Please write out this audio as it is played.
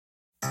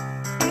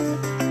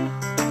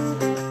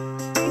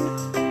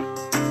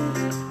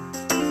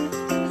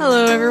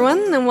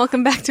everyone, and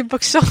welcome back to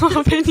Bookshelf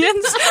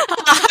Opinions.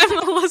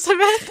 I'm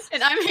Elizabeth.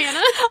 And I'm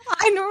Hannah.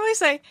 I normally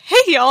say, hey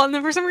y'all, and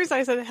then for some reason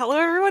I said, hello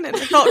everyone, and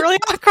it felt really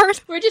awkward.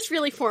 We're just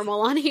really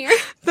formal on here.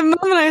 The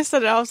moment I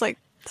said it, I was like,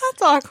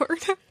 that's awkward.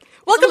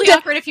 Welcome to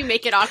awkward if you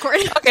make it awkward.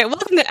 Okay,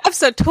 welcome to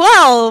episode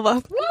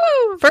 12.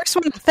 Woo! First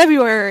one of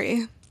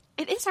February.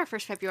 It is our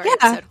first February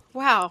episode.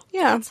 Wow.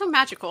 Yeah. That's so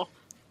magical.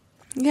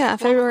 Yeah,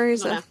 February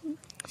is a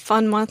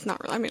fun month.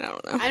 Not really. I mean, I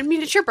don't know. I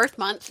mean, it's your birth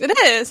month. It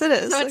is. So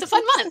it's a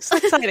fun month.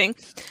 It's exciting.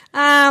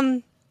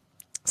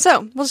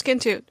 So, we'll just get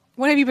into it.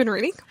 What have you been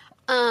reading?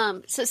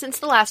 So since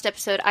the last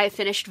episode, I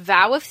finished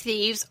Vow of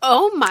Thieves.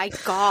 Oh my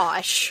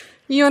gosh.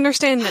 You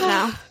understand it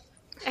now.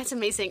 It's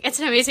amazing. It's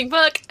an amazing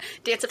book.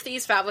 Dance of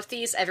Thieves, Vow of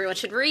Thieves, everyone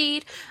should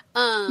read.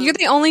 You're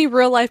the only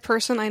real-life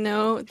person I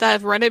know that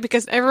have read it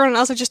because everyone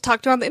else I just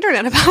talked to on the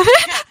internet about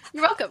it. Yeah,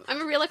 you're welcome.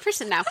 I'm a real-life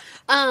person now.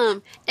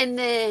 And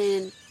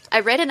then I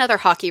read another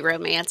hockey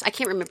romance. I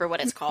can't remember what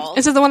it's called.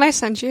 Is it the one I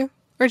sent you?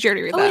 Or did you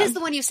already read that? Oh, it is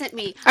the one you sent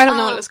me. I don't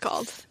know what it's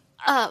called.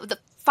 The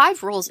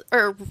 5 rules,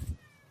 or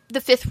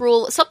the 5th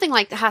rule, something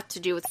like that had to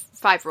do with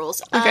 5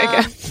 rules.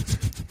 Okay.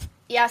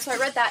 Yeah, so I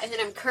read that, and then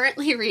I'm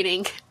currently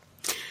reading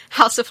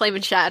House of Flame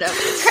and Shadow.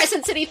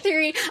 Crescent City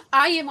Theory.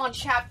 I am on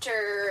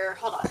chapter...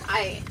 Hold on.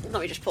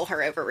 Let me just pull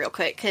her over real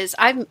quick, because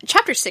I'm...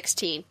 Chapter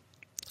 16.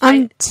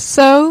 I'm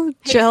so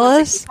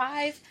jealous.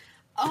 165.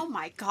 Oh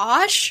my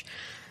gosh.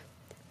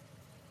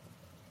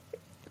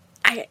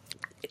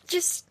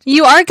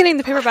 You are getting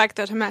the paperback,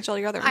 though, to match all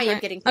your other ones, I am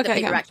right? getting the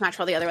paperback to match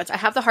all the other ones. I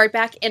have the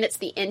hardback, and it's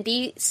the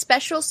indie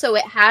special, so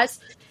it has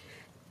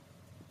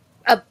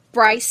a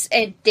Bryce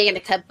and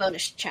Danica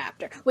bonus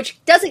chapter,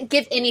 which doesn't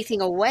give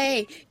anything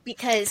away,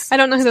 because... I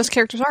don't know who those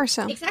characters are,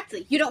 so...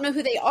 Exactly. You don't know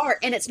who they are,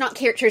 and it's not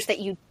characters that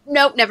you...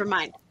 Nope, never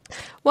mind.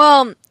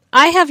 Well,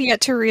 I have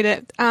yet to read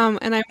it, and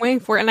I'm waiting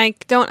for it,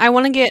 and I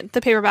want to get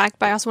the paperback,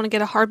 but I also want to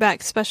get a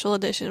hardback special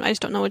edition. I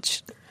just don't know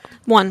which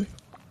one.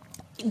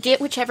 Get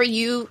whichever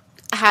you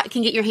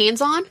can get your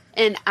hands on,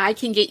 and I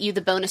can get you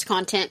the bonus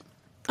content.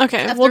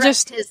 Okay, we'll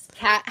just... His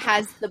cat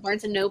has the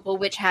Barnes & Noble,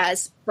 which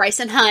has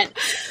Bryson Hunt,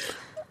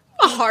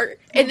 a heart,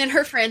 and then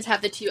her friends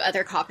have the 2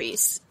 other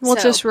copies. We'll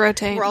just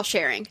rotate. We're all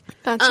sharing.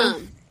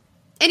 Gotcha.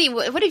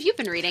 Anyway, what have you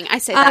been reading? I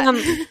say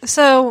that.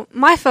 So,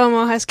 my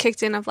FOMO has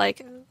kicked in of,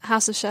 like,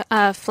 House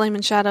of Flame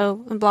and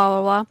Shadow and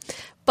blah, blah, blah.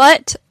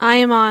 But I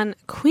am on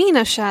Queen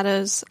of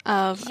Shadows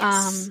of,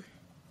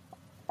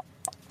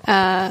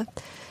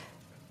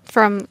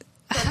 from...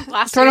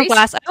 Throne of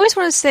Glass. I always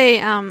want to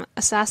say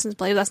Assassin's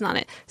Blade, that's not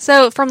it.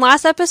 So, from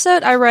last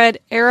episode, I read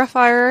Heir of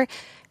Fire,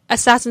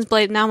 Assassin's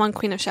Blade, now I'm on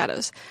Queen of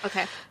Shadows.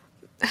 Okay.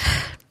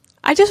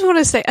 I just want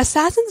to say,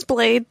 Assassin's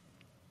Blade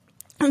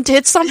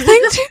did something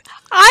to...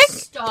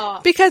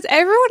 Stop. Because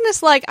everyone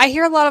is like, I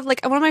hear a lot of,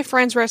 like, one of my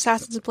friends read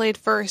Assassin's Blade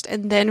first,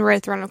 and then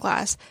read Throne of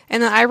Glass.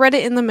 And then I read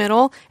it in the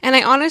middle, and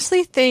I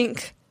honestly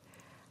think...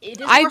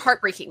 It is more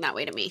heartbreaking that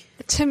way to me.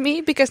 To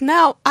me, because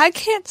now I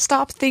can't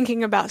stop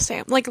thinking about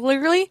Sam. Like,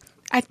 literally...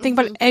 I think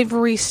about it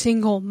every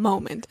single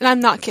moment. And I'm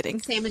not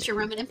kidding. Same as your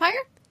Roman Empire?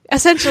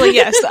 Essentially,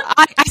 yes.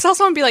 I saw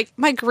someone be like,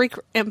 my Greek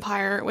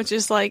Empire, which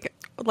is like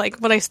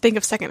what I think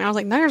of second. And I was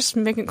like, now you're just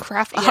making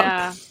crap up.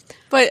 Yeah.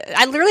 But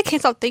I literally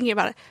can't stop thinking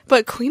about it.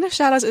 But Queen of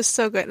Shadows is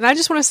so good. And I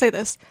just want to say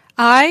this.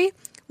 I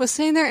was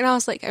sitting there and I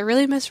was like, I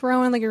really miss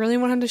Rowan. Like, I really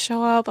want him to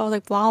show up. I was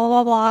like, blah,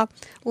 blah, blah,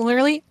 blah.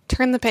 Literally,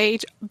 turn the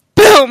page.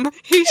 Boom!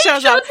 He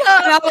shows up. And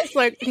I was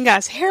like, he got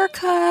his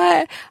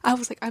haircut. I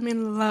was like, I'm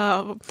in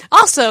love.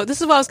 Also,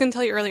 this is what I was going to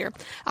tell you earlier.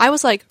 I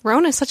was like,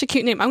 Rowan is such a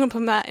cute name. I'm going to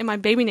put that in my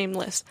baby name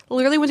list.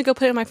 Literally went to go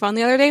put it in my phone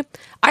the other day.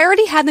 I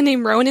already had the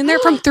name Rowan in there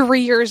from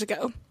 3 years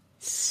ago.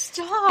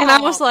 Stop! And I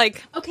was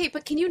like, okay,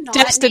 but can you not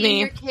Destiny. name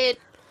your kid...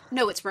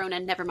 No, it's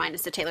Ronan. Never mind.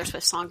 It's the Taylor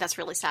Swift song. That's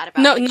really sad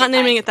about no, not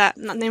naming it that.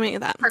 Not naming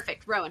it that.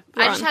 Perfect. Rowan.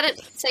 I just had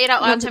to say it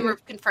out loud to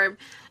confirm.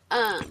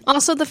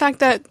 Also, the fact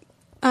that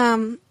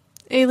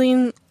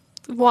Aileen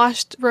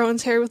washed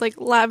Rowan's hair with, like,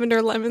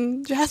 lavender,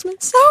 lemon, jasmine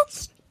soap.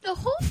 The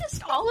whole,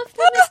 just all of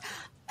them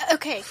is...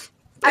 Okay.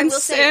 I will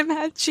say... Sam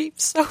had cheap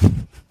soap.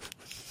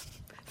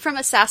 From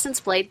Assassin's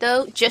Blade,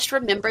 though, just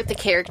remember the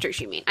characters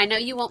you mean. I know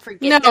you won't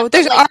forget No, them,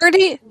 there's but, like,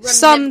 already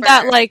some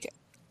that, like...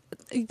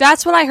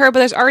 That's what I heard, but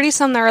there's already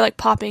some that are, like,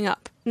 popping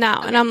up now.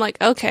 Okay. And I'm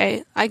like,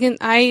 okay,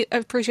 I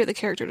appreciate the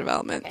character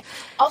development. Okay.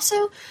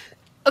 Also,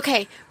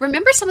 okay,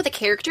 remember some of the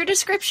character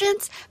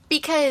descriptions?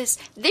 Because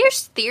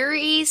there's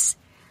theories...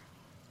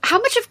 How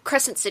much of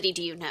Crescent City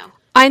do you know?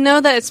 I know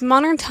that it's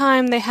modern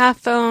time, they have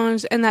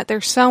phones, and that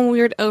there's some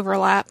weird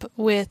overlap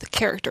with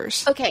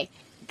characters. Okay,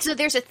 so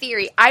there's a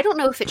theory. I don't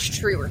know if it's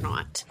true or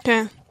not.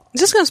 Okay.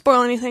 Is this going to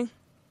spoil anything?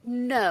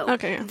 No.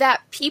 Okay.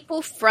 That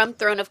people from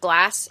Throne of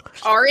Glass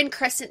are in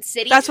Crescent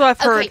City. That's what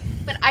I've heard. Okay,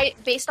 but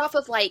based off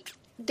of, like,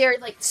 there are,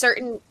 like,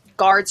 certain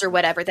guards or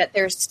whatever that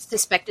they're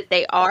suspected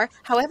they are.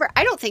 However,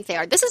 I don't think they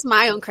are. This is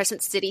my own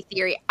Crescent City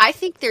theory. I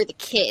think they're the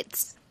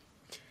kids.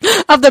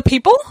 Of the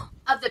people?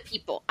 Of the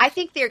people. I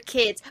think they're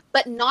kids,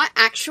 but not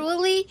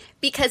actually,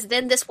 because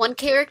then this one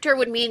character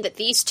would mean that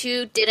these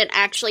two didn't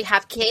actually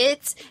have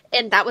kids,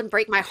 and that would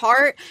break my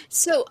heart.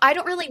 So I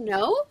don't really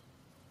know.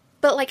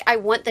 but like I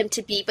want them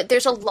to be. But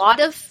there's a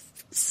lot of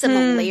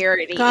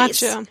similarities.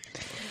 Gotcha.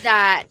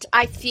 That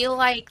I feel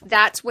like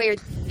that's where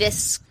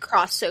this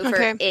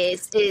crossover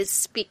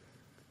is.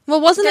 Well,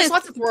 wasn't There's it?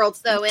 lots of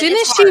worlds though. And Didn't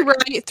it's she hard.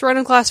 write Throne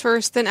of Glass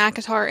first, then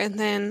ACOTAR, and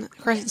then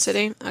Crescent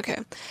City? Okay.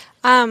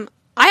 I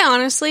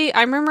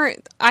remember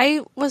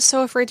I was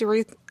so afraid to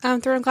read Throne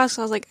of Glass because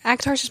I was like,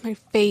 ACOTAR's just my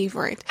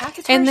favorite.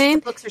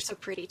 The books are so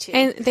pretty too.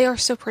 And they are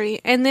so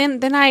pretty. And then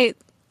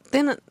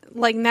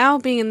like now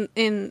being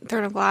in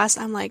Throne of Glass,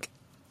 I'm like,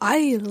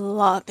 I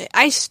love it.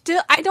 I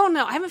don't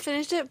know. I haven't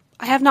finished it.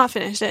 I have not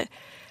finished it.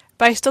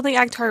 But I still think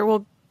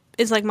ACOTAR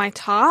is like my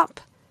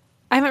top.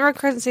 I haven't read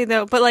Crescent City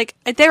though, but like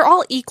they're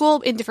all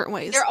equal in different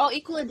ways. They're all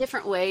equal in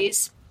different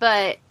ways,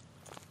 but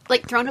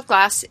like Throne of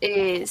Glass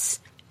is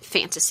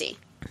fantasy.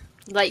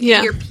 Like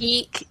your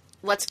peak,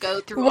 let's go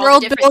through all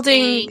the different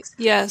things.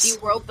 Yes.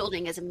 The world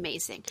building is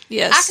amazing.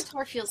 Yes.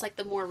 ACOTAR feels like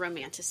the more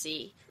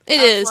romantic-y.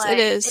 It is.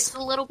 It's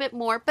a little bit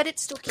more, but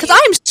it's still cute. Because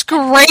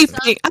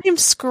I'm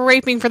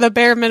scraping for the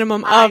bare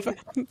minimum of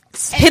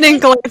hidden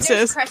glances.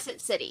 There's Crescent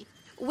City,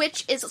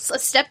 which is a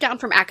step down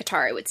from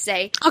ACOTAR, I would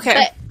say. Okay.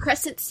 But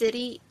Crescent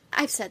City,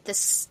 I've said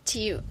this to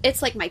you,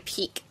 it's like my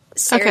peak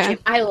Sarah Jane.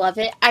 I love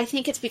it. I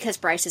think it's because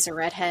Bryce is a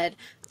redhead.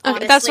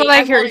 Honestly, that's what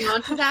I heard. I'm holding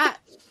on to that.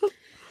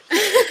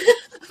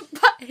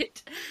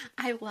 But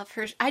I love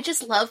her. I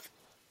just love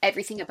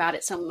everything about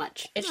it so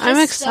much. It's just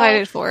I'm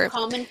excited for it.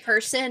 Common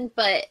person,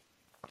 but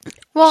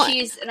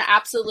she's an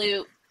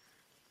absolute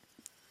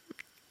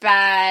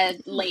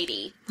bad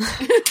lady.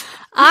 Well,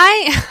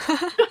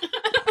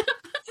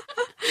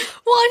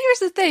 and here's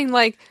the thing,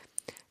 like,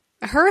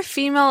 Sarah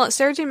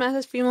J.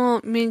 Maas's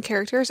female main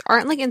characters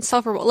aren't, like,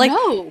 insufferable. Like,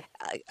 no.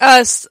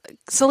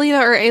 Selena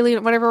or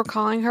Alien, whatever we're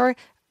calling her,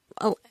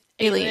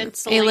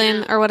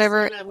 Alien or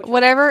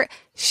whatever,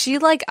 she,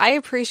 like, I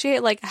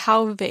appreciate, like,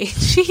 how vain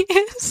she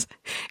is,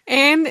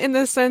 and in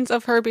the sense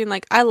of her being,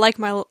 like, I like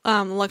my,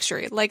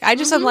 luxury. Like, I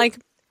just am, like,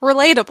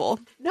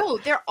 relatable. No,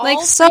 they're all like,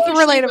 so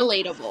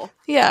relatable.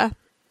 Yeah.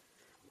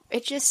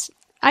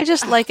 I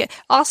just like it.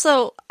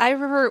 Also, I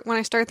remember when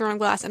I started Throne of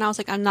Glass, and I was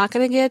like, I'm not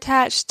going to get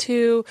attached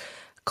to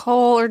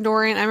Cole or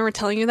Dorian. I remember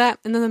telling you that.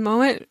 And then the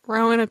moment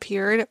Rowan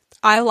appeared,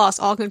 I lost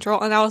all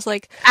control, and I was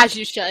like... As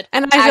you should.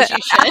 And I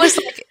was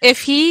like,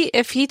 if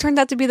he turned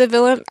out to be the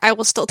villain, I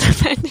will still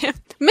defend him.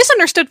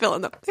 Misunderstood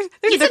villain, though.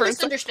 There's a difference.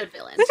 Misunderstood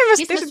villain.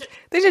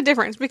 There's a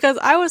difference, because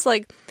I was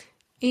like,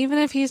 even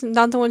if he's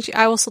not the one,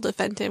 I will still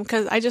defend him,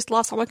 because I just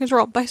lost all my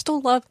control. But I still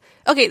love...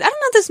 Okay, I don't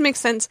know if this makes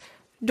sense.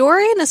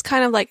 Dorian is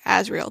kind of like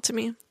Azriel to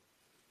me.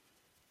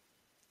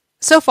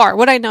 So far,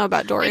 what I know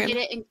about Dorian. I get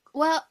it.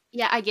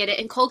 I get it.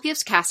 And Cole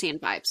gives Cassian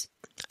vibes.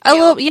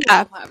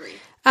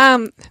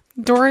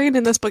 Dorian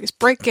in this book is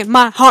breaking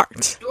my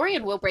heart.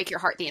 Dorian will break your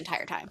heart the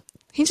entire time.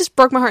 He just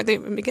broke my heart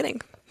in the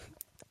beginning.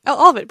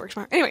 All of it breaks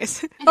my heart.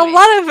 Anyways. A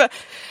lot of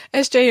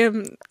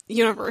SJM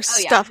universe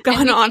stuff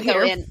going on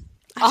here.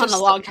 On a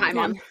long time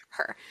on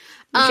her.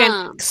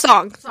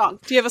 Song.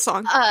 Do you have a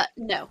song?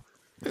 No.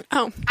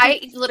 Oh.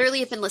 I literally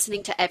have been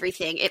listening to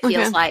everything. It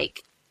feels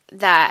like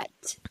that.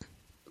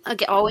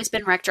 Again, always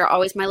been Rector,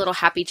 always my little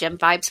Happy Gem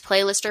vibes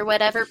playlist or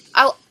whatever.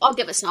 I'll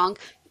give a song.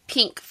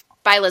 Pink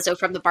by Lizzo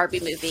from the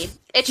Barbie movie.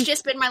 It's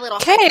just been my little...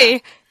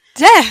 Okay.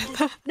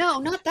 Death. No,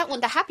 not that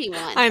one. The happy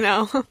one. I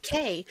know.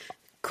 Okay.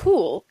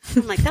 Cool.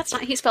 I'm like, that's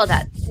not... He spelled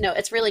that. No,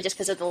 it's really just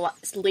because of the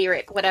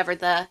lyric, whatever,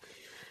 the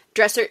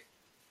dresser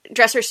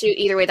suit.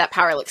 Either way, that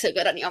power looks so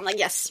good on you. I'm like,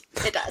 yes,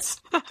 it does.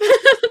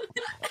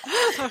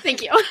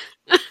 Thank you.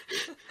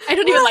 I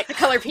don't even like the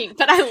color pink,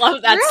 but I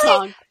love that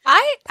song.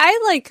 I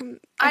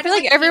feel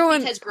like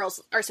everyone... Because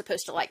girls are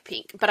supposed to like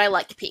pink, but I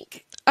like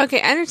pink.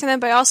 Okay, I understand that,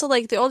 but I also,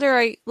 like, the older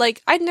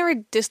I'd never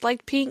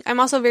disliked pink. I'm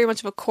also very much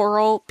of a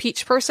coral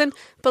peach person,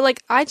 but,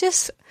 like, I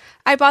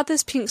bought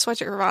this pink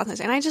sweatshirt for Valentine's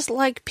Day, and I just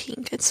like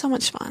pink. It's so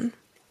much fun.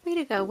 Way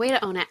to go. Way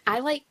to own it. I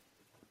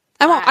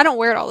don't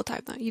wear it all the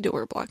time, though. You do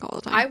wear black all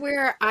the time. I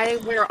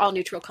wear all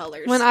neutral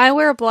colors. When I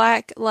wear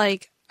black,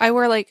 if I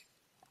wear,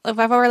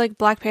 like,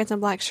 black pants and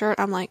black shirt,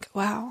 I'm like,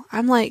 wow,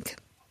 I'm, like,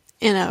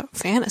 in a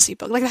fantasy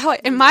book. Like,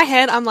 in my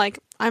head, I'm like,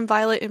 I'm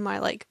Violet in my,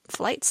 like,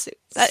 flight suit.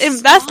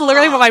 That's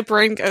literally what my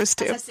brain goes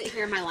to. As I sit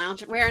here in my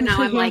loungewear, and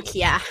now I'm like,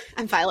 yeah,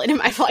 I'm Violet in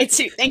my flight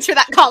suit. Thanks for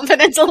that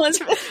confidence,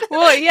 Elizabeth.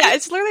 Well, yeah,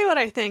 it's literally what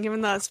I think,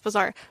 even though it's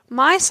bizarre.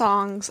 My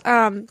songs,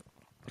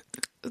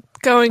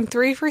 going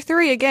 3 for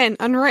 3 again,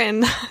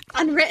 Unwritten.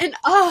 Unwritten,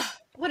 oh,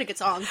 what a good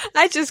song.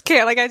 I just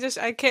can't,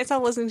 I can't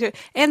stop listening to it.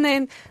 And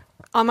then,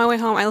 on my way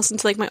home, I listened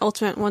to, like, my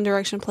ultimate One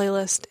Direction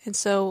playlist. And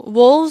so,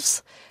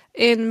 Wolves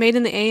in Made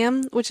in the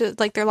AM, which is,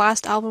 like, their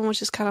last album,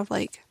 which is kind of,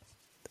 like,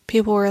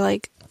 people were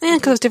like,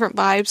 because it's different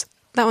vibes.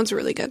 That one's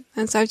really good.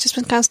 And so I've just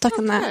been kind of stuck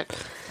in that. Good.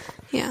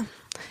 Yeah.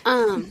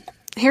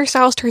 Harry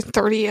Styles turned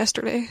 30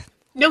 yesterday.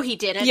 No, he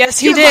didn't. Yes,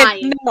 he did.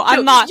 Lying. No,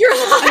 I'm not. You're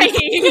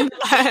lying.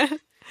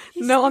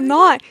 No, I'm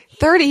not.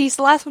 30. He's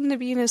the last one to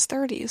be in his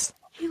 30s.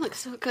 He looks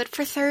so good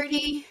for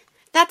 30.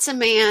 That's a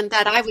man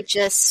that I would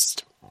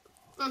just...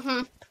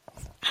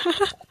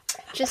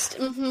 Just,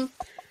 Let me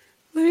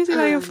see if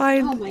I can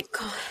find... Oh my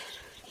god.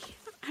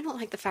 I don't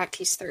like the fact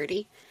he's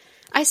 30.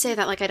 I say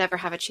that like I'd ever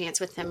have a chance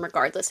with him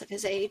regardless of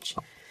his age.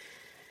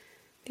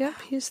 Yeah,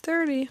 he's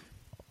 30.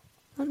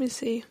 Let me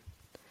see.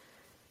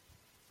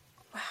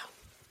 Wow.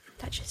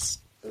 That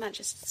just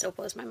still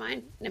blows my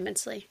mind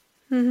immensely.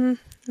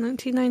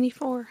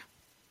 1994.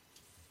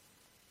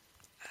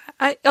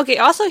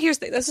 Also, here's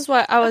the thing. This is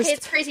what I was... Okay,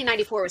 it's crazy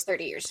 94 was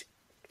 30 years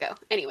ago.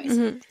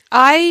 Anyways.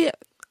 I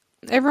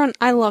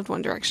loved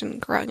One Direction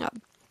growing up.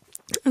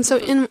 And so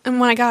and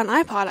when I got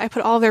an iPod, I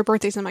put all their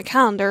birthdays in my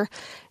calendar.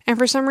 And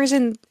for some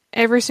reason,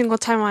 every single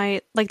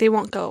time they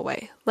won't go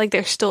away. Like,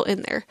 they're still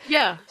in there.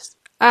 Yeah.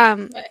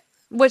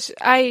 Which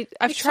I've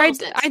tried,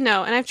 sense. I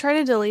know, and I've tried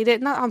to delete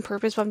it, not on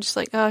purpose, but I'm just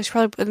like, oh, I should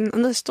probably put it,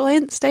 and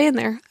stay in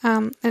there.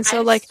 And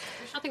so there's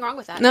nothing wrong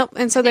with that. Nope,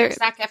 and so there.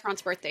 Zac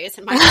Efron's birthday is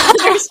in my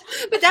calendars,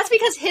 but that's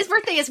because his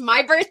birthday is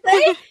my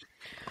birthday,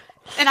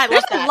 and I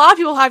love that. A lot of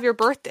people have your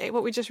birthday,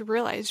 what we just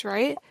realized,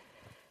 right?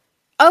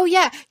 Oh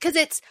yeah, because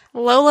it's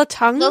Lola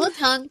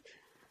Tongue,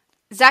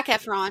 Zac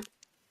Efron.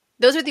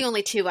 Those are the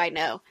only two I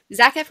know.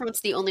 Zac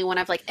Efron's the only one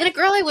I've and a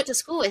girl I went to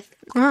school with,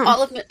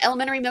 all of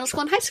elementary, middle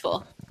school, and high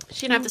school.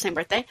 She and I have the same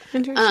birthday.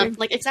 Interesting.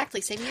 Exactly,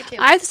 same year too.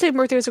 I have the same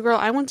birthday as a girl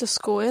I went to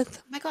school with.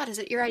 Oh my god, is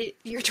it your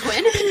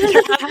twin?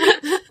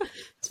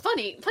 It's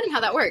funny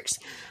how that works.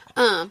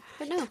 But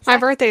no. My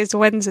birthday is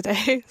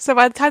Wednesday, so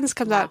by the time this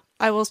comes out,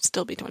 I will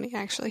still be 20,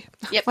 actually.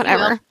 Yep,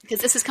 whatever. Because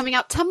this is coming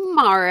out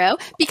tomorrow,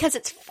 because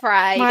it's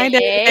Friday. My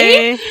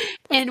day.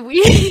 And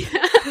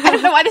I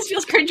don't know why this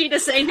feels cringy to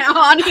say now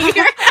on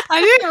here. I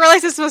didn't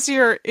realize this was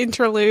your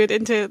interlude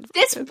into...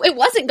 It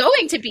wasn't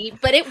going to be,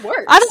 but it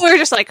works. I thought we were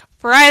just like,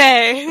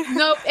 Friday.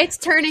 Nope, I'm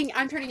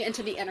turning it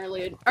into the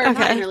interlude. Or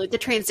not interlude, the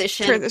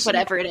transition,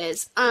 whatever it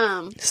is.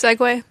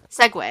 Segue.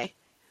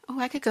 Oh,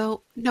 I could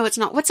go... No, it's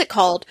not. What's it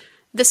called?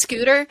 The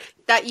scooter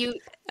that you...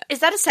 Is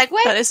that a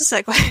Segway? That is a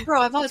Segway.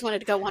 Bro, I've always wanted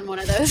to go on one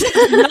of those.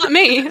 Not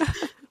me.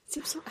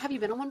 Have you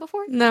been on one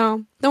before?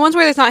 No. The ones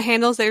where there's not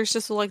handles, there's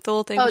just the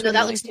little thing. Oh, no,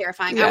 that looks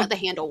terrifying. Yeah. I want the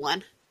handle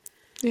one.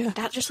 Yeah.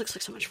 That just looks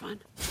like so much fun.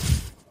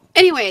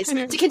 Anyways,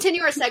 to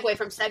continue our segue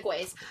from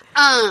Segways,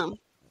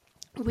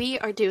 we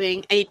are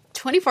doing a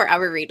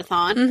 24-hour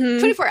read-a-thon.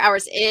 24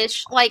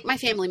 hours-ish. My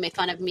family made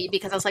fun of me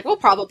because I was like, we'll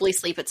probably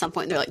sleep at some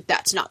point. And they're like,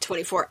 that's not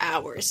 24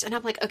 hours. And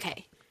I'm like,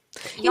 okay.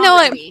 You know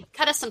what?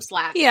 Cut us some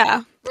slack.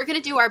 Yeah. We're going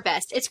to do our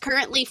best. It's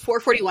currently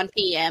 4:41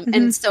 p.m.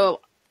 And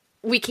so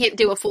we can't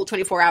do a full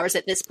 24 hours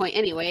at this point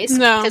anyways.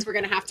 No. Because we're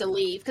going to have to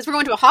leave. Because we're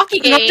going to a hockey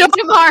game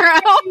tomorrow.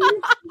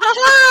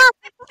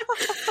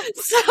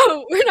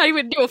 So we're not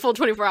even do a full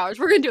 24 hours.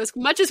 We're going to do as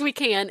much as we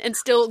can and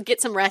still get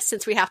some rest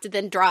since we have to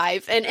then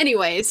drive. And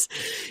anyways,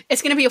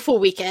 it's going to be a full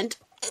weekend.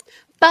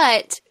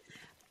 But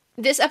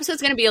this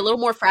episode's going to be a little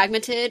more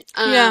fragmented.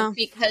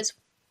 Because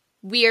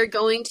we are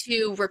going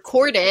to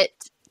record it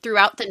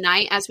throughout the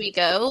night as we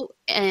go,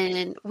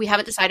 and we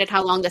haven't decided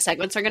how long the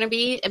segments are going to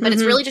be, but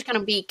it's really just going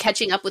to be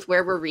catching up with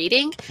where we're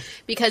reading,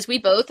 because we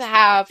both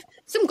have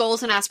some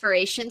goals and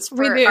aspirations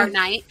for our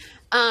night.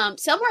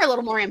 Some are a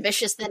little more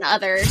ambitious than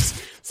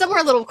others. Some are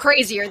a little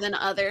crazier than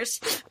others.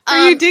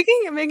 Are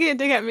you making a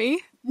dig at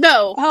me?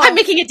 No, I'm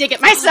making a dig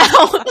at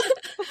myself.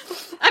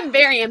 I'm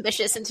very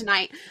ambitious in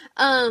tonight.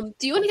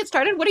 Do you want to get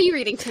started? What are you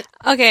reading?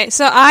 Okay,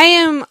 so I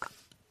am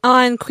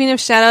on Queen of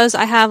Shadows.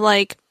 I have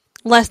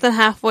less than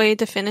halfway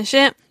to finish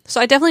it,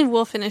 so I definitely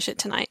will finish it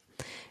tonight.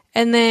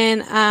 And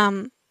then,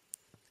 I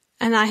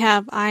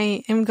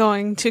am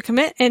going to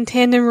commit and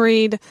tandem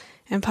read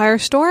Empire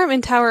Storm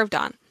and Tower of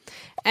Dawn.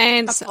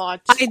 And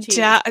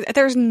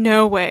there's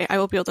no way I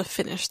will be able to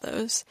finish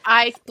those.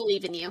 I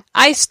believe in you.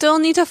 I still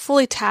need to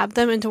fully tab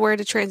them into where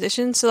to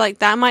transition, so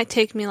that might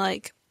take me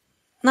not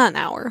an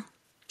hour.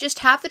 Just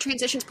have the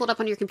transitions pulled up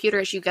on your computer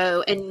as you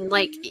go, and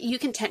you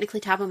can technically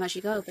tab them as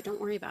you go, but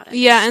don't worry about it.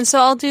 Yeah, and so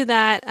I'll do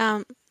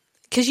that.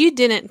 Because you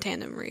didn't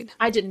tandem read.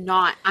 I did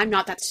not. I'm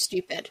not that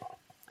stupid.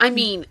 I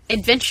mean,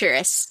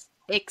 adventurous.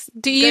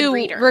 Do you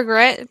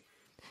regret?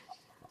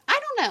 I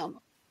don't know.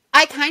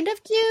 I kind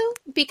of do,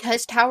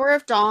 because Tower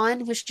of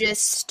Dawn was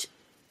just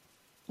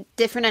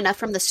different enough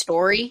from the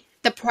story,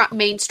 the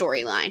main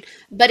storyline.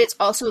 But it's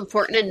also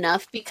important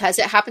enough because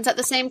it happens at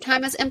the same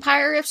time as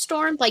Empire of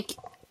Storm.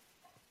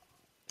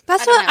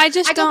 That's what I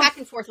go back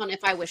and forth on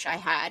if I wish I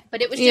had,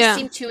 but it was just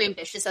seemed too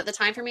ambitious at the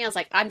time for me. I was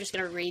like, I'm just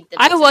going to read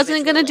the I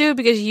wasn't going to do it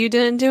because you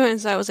didn't do it,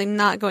 and so I was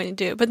not going to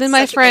do it. But then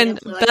my friend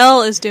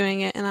Belle is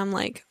doing it, and I'm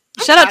like,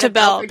 shout out to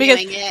Belle,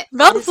 because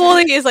Belle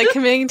fully is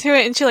committing to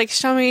it, and she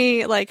showed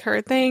me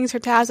her things, her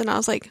tabs, and I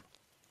was like,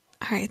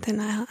 all right, then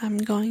I'm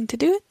going to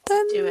do it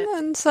then. Do it.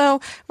 And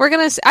so we're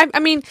going to, I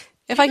mean,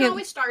 if I can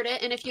always start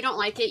it, and if you don't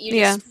like it, you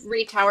just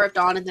read Tower of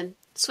Dawn and then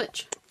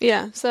switch.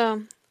 Yeah,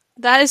 so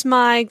that is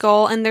my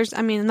goal, and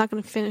I'm not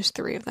going to finish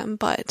 3 of them,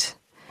 but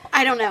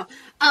I don't know.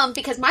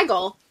 Because my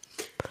goal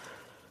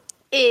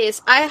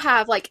is I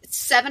have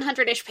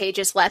 700-ish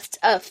pages left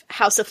of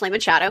House of Flame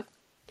and Shadow.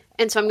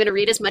 And so I'm going to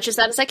read as much as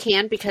that as I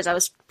can, because I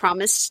was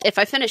promised if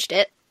I finished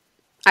it,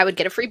 I would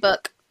get a free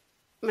book.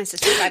 My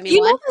sister buy me one.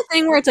 You know the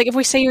thing where it's if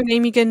we say your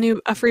name, you get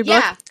a free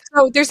book? Yeah.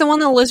 So there's the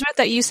one, Elizabeth,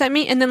 that you sent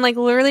me, and then like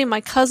literally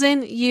my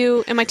cousin,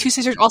 you, and my 2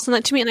 sisters all sent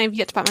that to me, and I've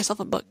yet to buy myself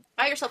a book.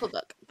 Buy yourself a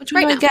book. Which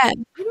one do I get?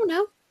 I don't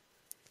know.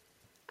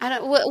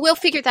 We'll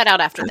figure that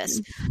out after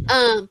this.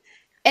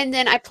 And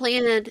then I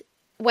planned,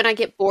 when I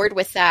get bored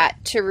with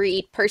that, to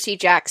read Percy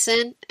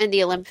Jackson and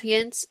the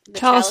Olympians, the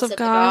Chalice of the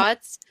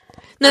Gods.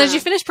 No, did you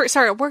finish?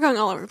 Sorry, we're going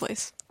all over the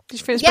place. Did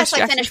you finish? Yes,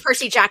 I finished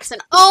Percy Jackson.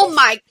 Oh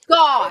my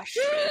gosh!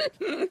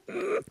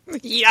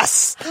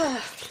 Yes,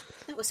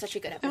 that was such a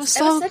good episode. It was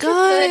so such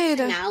good. A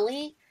good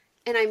finale,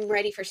 and I'm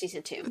ready for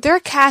season 2. Their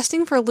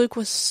casting for Luke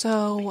was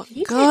so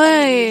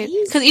good.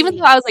 Because even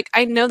though I was like,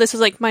 I know this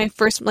was like my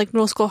first like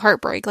middle school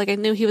heartbreak. Like I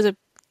knew he was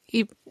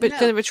going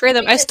to betray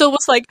them. I still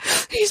was like,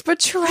 he's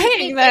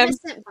betraying them.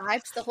 Innocent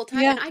vibes the whole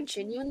time. Yeah.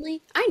 And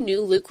I knew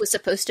Luke was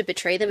supposed to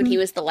betray them and he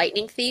was the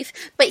lightning thief,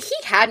 but he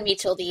had me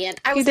till the end.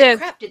 I was like,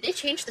 crap, did they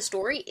change the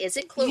story? Is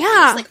it close?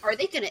 Yeah. Like, are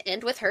they going to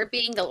end with her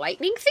being the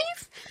lightning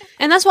thief?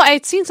 And that's why I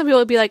had seen some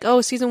people be like,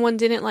 oh, season 1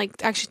 didn't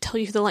like actually tell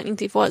you who the lightning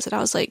thief was. And I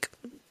was like,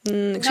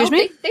 excuse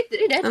me? They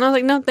did. And I was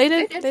like, no, they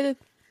did. They did.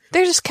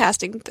 They're just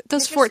casting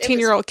those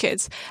 14-year-old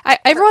kids.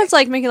 Everyone's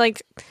like making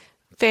like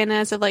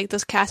fans of like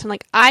this cast. I'm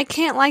like, I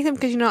can't like them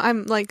because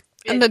I'm like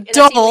an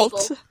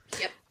adult.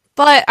 Yep.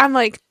 But I'm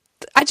like,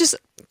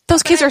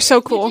 those kids are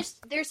so cool.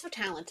 They're so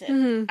talented.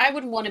 Mm-hmm. I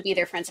would want to be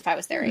their friends if I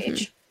was their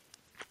age.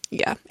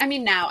 Yeah. I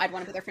mean, now I'd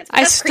want to be their friends.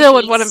 I still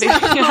would want to be.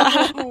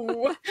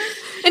 Yeah.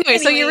 Anyway,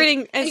 so you're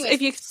reading.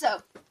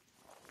 So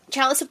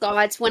Chalice of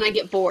Gods, when I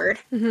get bored.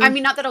 Mm-hmm. I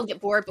mean, not that I'll get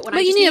bored, but when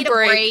I just need a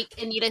break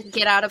and need to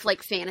get out of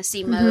like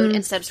fantasy mode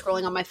instead of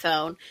scrolling on my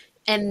phone.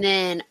 And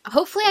then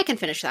hopefully I can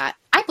finish that.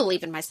 I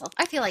believe in myself.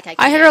 I feel like I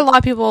can. I heard a lot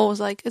of people was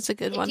like, it's a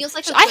good one. Feels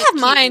like I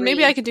have mine.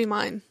 Maybe I could do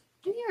mine.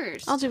 Do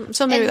yours. I'll do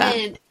so maybe that.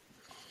 Then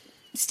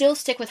still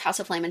stick with House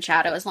of Flame and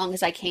Shadow as long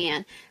as I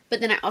can. But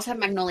then I also have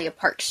Magnolia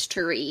Parks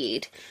to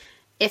read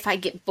if I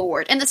get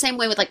bored. And the same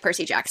way with like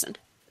Percy Jackson.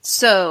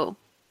 So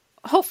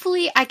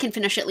hopefully I can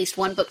finish at least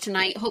one book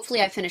tonight.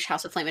 Hopefully I finish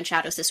House of Flame and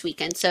Shadows this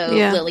weekend. So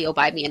Lily will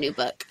buy me a new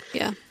book.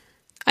 Yeah.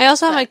 I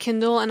also have my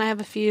Kindle, and I have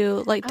a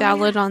few like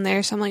downloaded on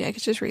there, so I'm like, I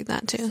could just read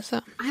that too.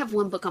 So I have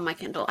one book on my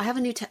Kindle. I have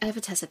a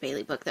Tessa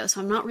Bailey book though, so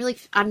I'm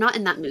not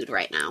in that mood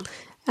right now.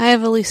 I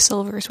have Elise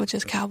Silver's, which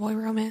is cowboy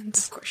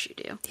romance. Of course you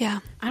do. Yeah.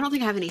 I don't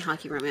think I have any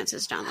hockey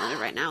romances downloaded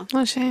right now.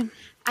 Oh, shame.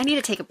 I need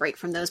to take a break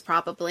from those.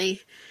 Probably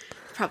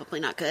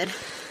not good.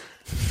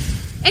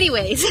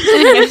 Anyways,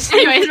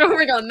 where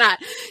we're going that.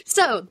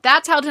 So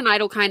that's how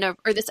tonight will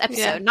this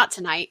episode, not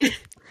tonight.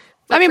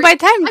 I mean, by the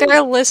time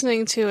they're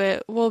listening to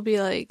it, we'll be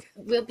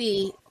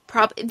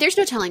there's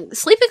no telling.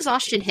 Sleep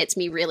exhaustion hits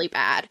me really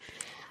bad.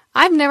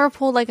 I've never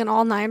pulled like an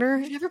all-nighter.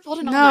 You've never pulled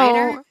an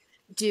all-nighter?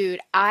 Dude,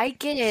 I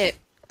get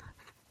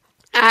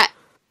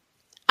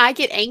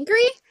angry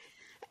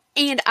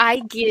and I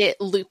get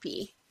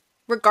loopy,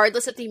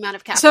 regardless of the amount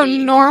of caffeine. So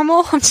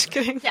normal? I'm just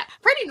kidding. Yeah,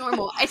 pretty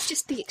normal. It's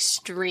just the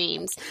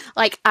extremes.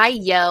 Like, I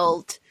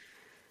yelled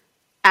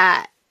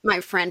at my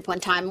friend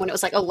one time when it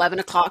was like 11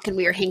 o'clock and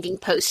we were hanging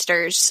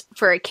posters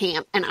for a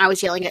camp, and I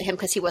was yelling at him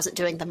because he wasn't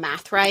doing the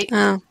math right.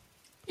 Oh.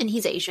 And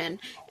he's Asian.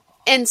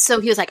 And so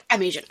he was like,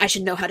 I'm Asian. I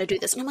should know how to do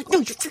this. And I'm like, no,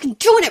 you're freaking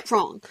doing it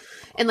wrong.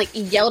 And like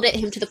yelled at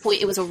him to the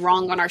point it was a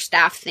wrong on our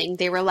staff thing.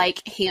 They were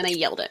like, Hannah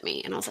yelled at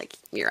me. And I was like,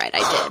 you're right,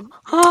 I did.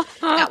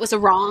 That was a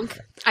wrong.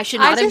 I should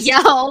not have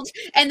yelled.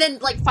 And then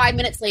like 5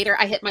 minutes later,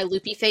 I hit my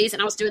loopy phase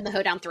and I was doing the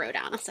hoedown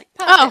throwdown. I was like,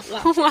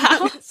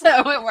 wow.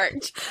 So it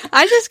worked.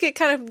 I just get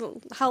kind of,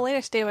 how late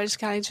I stay, I just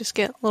kind of just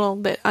get a little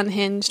bit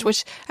unhinged,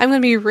 which I'm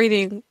going to be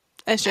reading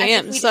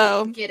SJM.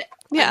 So get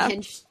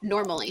unhinged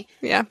normally.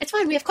 Yeah. It's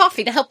fine. We have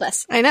coffee to help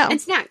us. I know. And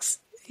snacks.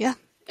 Yeah.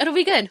 It'll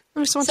be good. It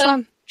was so much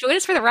fun. Join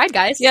us for the ride,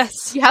 guys.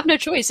 Yes. You have no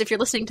choice if you're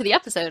listening to the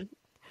episode.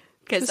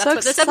 Because that's so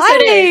what this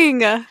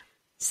exciting. episode is.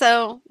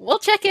 So we'll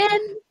check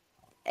in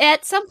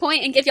at some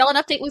point and give y'all an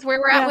update with where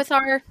we're at with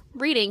our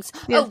readings.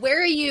 Yeah. Oh, where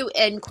are you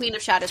in Queen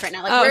of Shadows right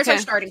now? Like, where's our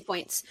starting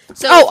points?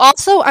 So,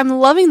 also, I'm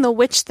loving the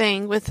witch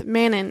thing with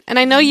Manon. And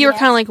I know you were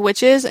kind of like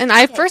witches, and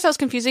first I was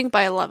confusing, but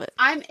I love it.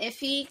 I'm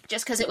iffy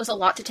just because it was a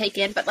lot to take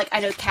in, but like, I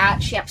know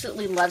Kat, she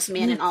absolutely loves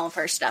Manon and all of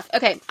her stuff.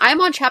 Okay,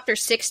 I'm on chapter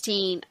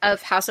 16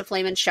 of House of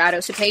Flame and Shadow,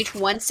 so page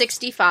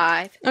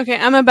 165. Okay,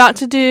 I'm about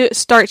to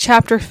start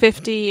chapter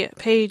 50,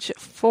 page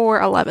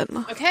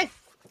 411. Okay,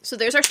 so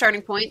there's our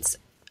starting points.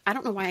 I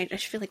don't know why I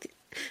just feel like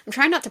I'm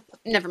trying not to.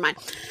 Never mind.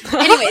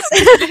 Anyways,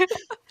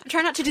 I'm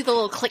trying not to do the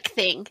little click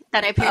thing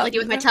that I apparently do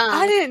with my tongue.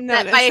 I didn't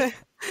know that.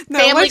 My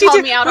family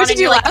called me out on, and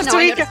you're like, no,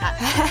 I noticed that.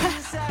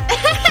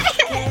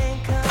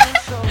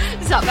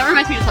 So that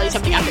reminds me to tell you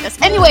something after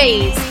this.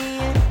 Anyways,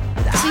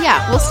 so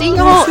yeah, we'll see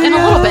y'all in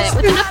a little bit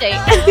with an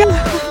update.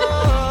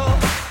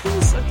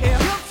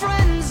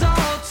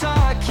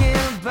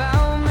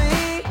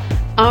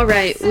 All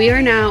right, we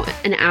are now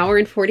an hour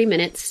and 40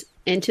 minutes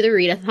into the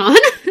readathon.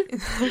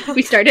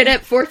 We started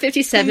at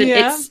 4:57.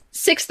 Yeah. It's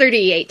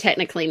 6:38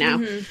 technically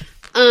now.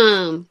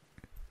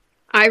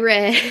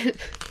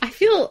 I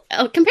feel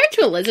compared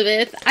to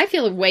Elizabeth, I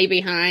feel way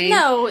behind.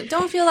 No,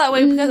 don't feel that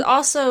way because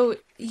also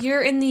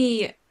you're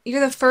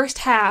the first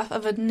half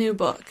of a new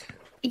book.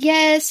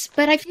 Yes,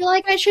 but I feel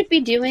like I should be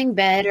doing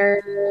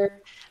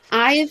better.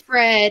 I have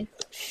read.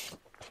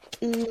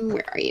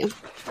 Where are you?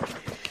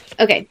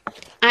 Okay,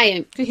 I am.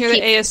 You can hear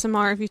the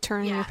ASMR if you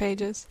turn in your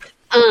pages.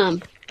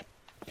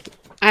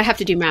 I have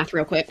to do math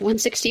real quick.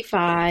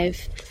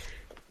 165.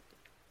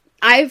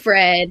 I've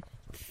read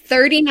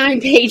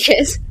 39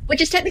 pages,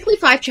 which is technically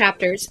 5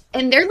 chapters,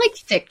 and they're like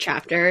thick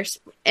chapters,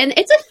 and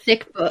it's a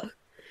thick book.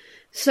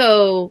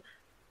 So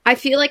I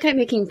feel like I'm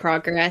making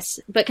progress,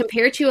 but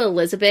compared to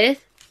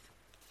Elizabeth,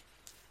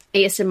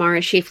 ASMR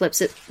as she flips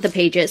the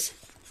pages.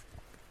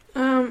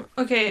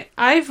 Okay,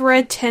 I've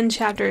read 10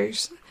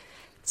 chapters.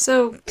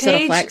 So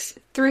page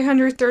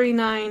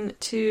 339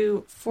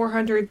 to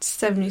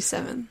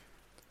 477.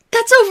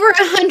 That's over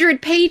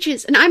 100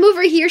 pages, and I'm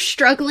over here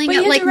struggling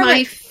at like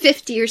my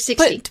 50 or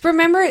 60. But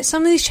remember,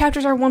 some of these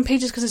chapters are one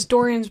pages because it's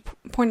Dorian's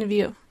point of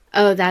view.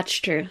 Oh, that's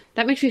true.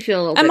 That makes me feel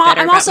a little bit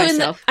better about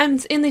myself. I'm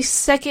in the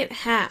second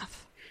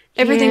half.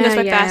 Everything goes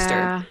by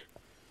faster.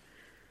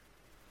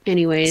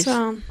 Anyways,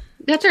 so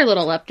that's our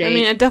little update. I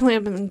mean, I definitely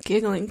have been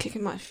giggling,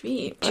 kicking my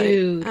feet. But,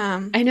 dude,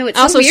 I know it's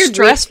also so weird.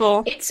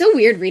 Stressful. It's so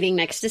weird reading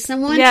next to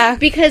someone. Yeah,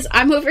 because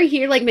I'm over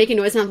here like making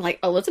noise, and I'm like,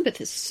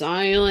 Elizabeth is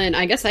silent.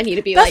 I guess I need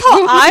to be that's like.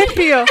 How I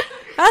feel.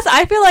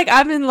 I feel like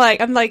I'm like,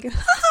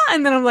 haha,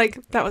 and then I'm like,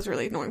 that was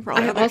really annoying for all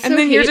the others. And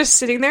then you're just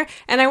sitting there,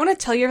 and I want to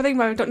tell you everything,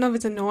 but I don't know if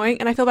it's annoying,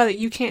 and I feel bad that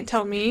you can't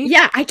tell me.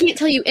 Yeah, I can't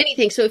tell you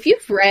anything. So if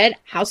you've read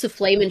House of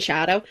Flame and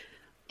Shadow,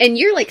 and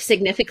you're like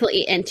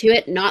significantly into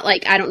it, not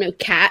like, I don't know,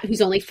 Kat,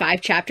 who's only 5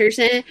 chapters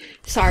in it.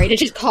 Sorry to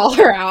just call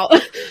her out.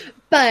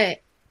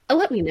 But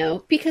let me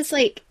know, because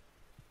like,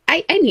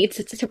 I need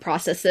to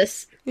process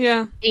this.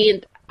 Yeah.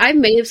 And I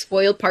may have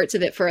spoiled parts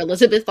of it for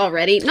Elizabeth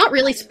already. Not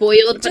really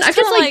spoiled, but I've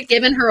just like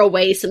given her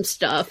away some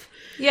stuff.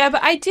 Yeah,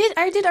 but I did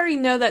already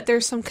know that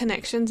there's some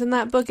connections in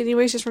that book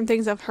anyways, just from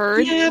things I've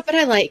heard. Yeah, but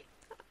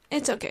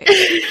it's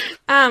okay.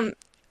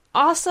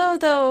 Also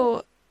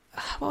though,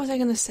 what was I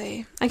gonna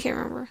say? I can't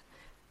remember.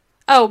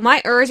 Oh,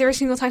 my urge every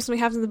single time something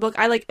happens in the book,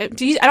 I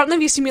don't know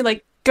if you see me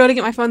like go to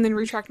get my phone and then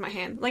retract my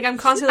hand. Like I'm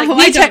constantly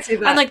like,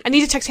 I'm like, I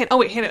need to text hand. Oh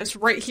wait, Hannah, it's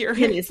right here. And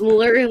it's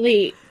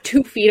literally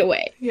 2 feet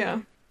away.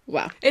 Yeah.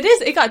 Wow.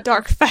 It got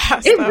dark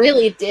fast. It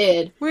really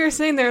did. We were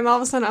sitting there and all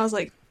of a sudden I was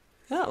like,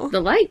 oh.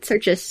 The lights are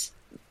just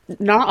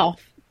not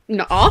off.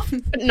 Not off?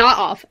 Not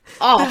off.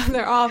 Off.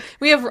 They're off.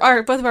 We have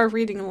both of our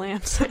reading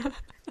lamps.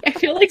 I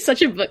feel like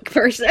such a book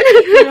person.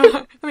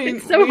 I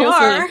mean, so we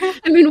are.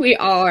 I mean, we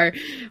are.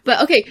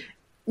 But okay,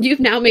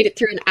 you've now made it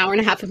through an hour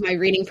and a half of my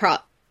reading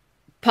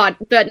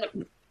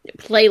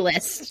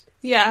playlist.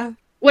 Yeah.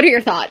 What are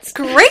your thoughts?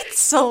 Great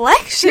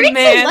selection,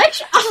 man.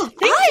 Selection? Oh,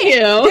 thank you.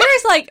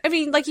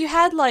 There's you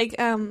had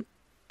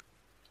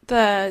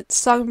the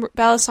song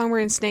Ballad of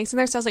Songbird and Snakes in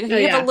there, so I was like,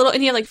 okay, you have a little,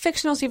 and you have like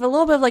fictional, so you have a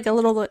little bit of like a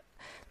little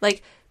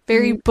like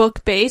very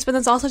book based, but then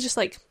it's also just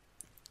like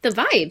the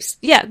vibes.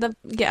 Yeah,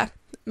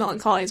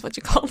 melancholy is what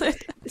you called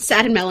it.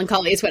 Sad and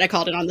melancholy is what I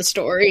called it on the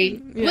story.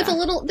 Yeah.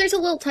 There's a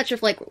little touch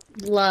of like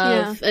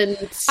love and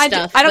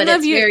stuff. I don't know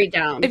if you very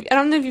down. I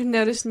don't know if you've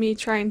noticed me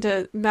trying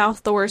to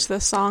mouth the words to the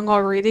song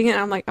while reading it.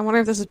 And I'm like, I wonder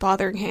if this is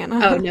bothering Hannah.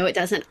 Oh no, it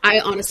doesn't. I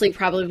honestly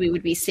probably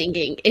would be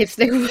singing if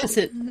there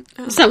wasn't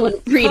someone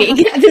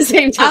reading at the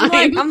same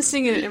time. I'm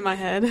singing it in my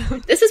head.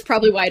 This is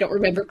probably why I don't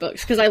remember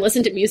books, because I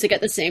listen to music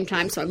at the same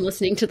time, so I'm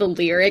listening to the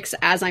lyrics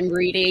as I'm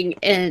reading,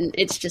 and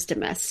it's just a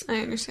mess.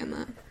 I understand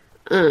that.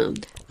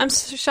 I'm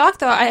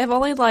shocked though. I have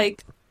only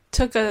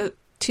took a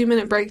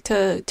 2-minute break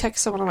to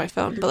text someone on my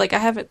phone, but I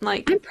haven't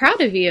I'm proud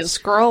of you.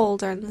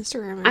 Scrolled on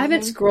Instagram. I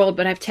haven't scrolled,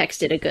 but I've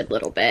texted a good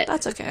little bit.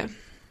 That's okay.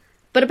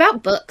 But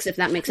about books, if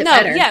that makes it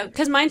better. Yeah,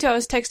 because mine too. I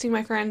was texting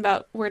my friend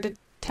about where to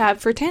tab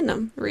for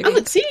tandem reading.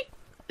 Oh, see.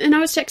 And I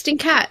was texting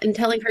Kat and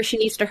telling her she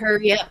needs to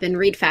hurry up and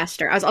read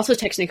faster. I was also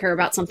texting her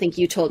about something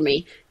you told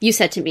me. You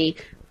said to me,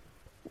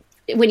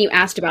 when you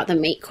asked about the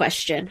mate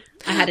question,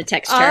 I had to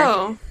text her.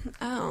 Oh.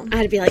 I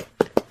had to be like,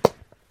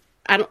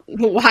 I don't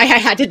know why I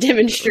had to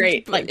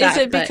demonstrate like that. Is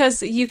it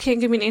because you can't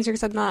give me an answer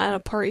because I'm not at a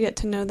part yet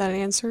to know that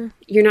answer?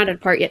 You're not at a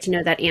part yet to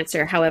know that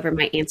answer. However,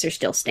 my answer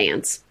still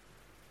stands.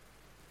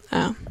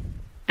 Oh.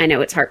 I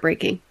know, it's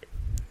heartbreaking.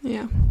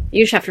 Yeah.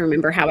 You just have to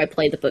remember how I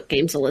play the book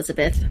games,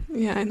 Elizabeth.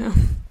 Yeah, I know.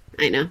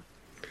 I know.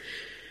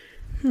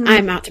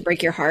 I'm out to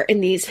break your heart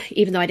in these,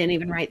 even though I didn't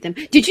even write them.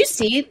 Did you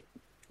see?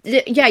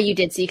 Yeah, you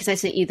did see, because I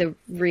sent you the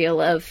reel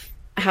of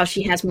how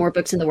she has more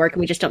books in the work and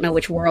we just don't know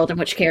which world and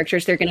which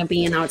characters they're going to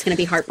be and how it's going to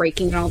be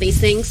heartbreaking and all these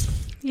things.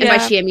 Yeah. And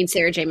by she, I mean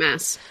Sarah J.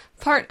 Maas.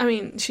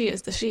 She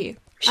is the she.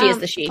 She is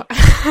the she.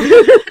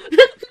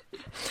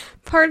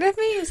 Part of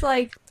me is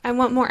I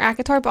want more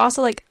ACOTAR, but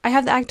also I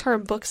have the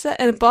ACOTAR book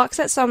set and a box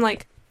set, so I'm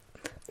like,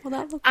 will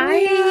that look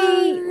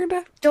weird?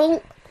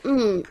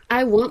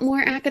 I want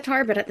more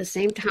ACOTAR, but at the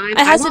same time,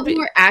 I want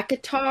more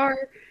ACOTAR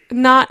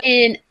not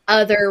in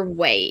other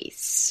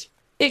ways.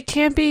 It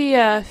can't be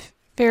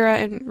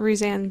Farah and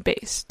Rizan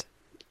based.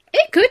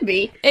 It could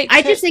be.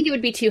 I just think it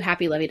would be too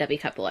happy lovey-dovey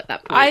couple at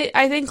that point.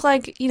 I think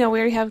we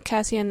already have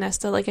Cassie and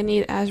Nesta. I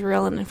need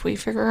Azrael, and if we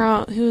figure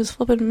out who his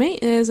flippin'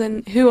 mate is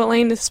and who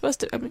Elaine is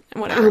supposed to,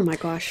 whatever. Oh my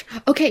gosh.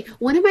 Okay,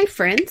 one of my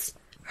friends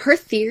Her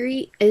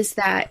theory is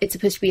that it's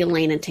supposed to be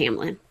Elaine and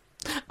Tamlin.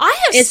 I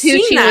have It's seen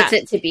who she that. wants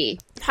it to be.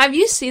 Have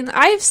you seen that?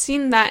 I have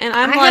seen that, and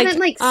I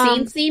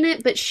haven't seen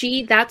it, but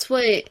that's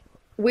what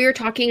we were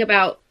talking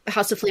about.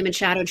 House of Flame and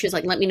Shadow, and she was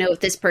like, let me know if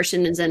this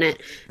person is in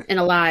it and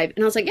alive.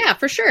 And I was like, yeah,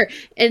 for sure.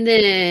 And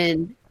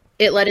then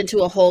it led into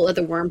a whole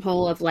other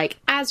wormhole of like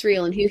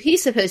Azriel and who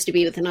he's supposed to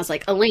be with. And I was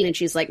like, Elaine. And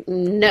she's like,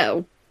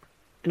 no.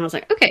 And I was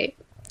like, okay.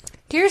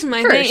 Here's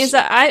my thing is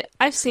that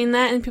I've seen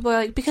that, and people are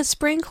like, because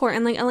Spring Court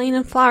and like Elaine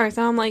and Flowers.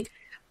 And I'm like,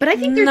 but I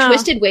think their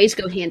twisted ways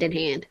go hand in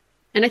hand.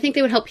 And I think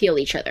they would help heal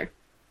each other.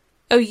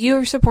 Oh,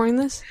 you're supporting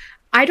this?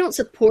 I don't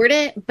support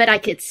it, but I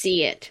could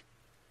see it.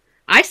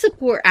 I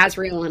support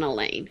Azriel and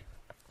Elaine.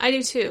 I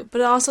do too,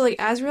 but also like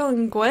Azriel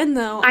and Gwen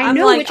though. I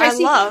know, which I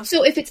love.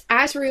 So if it's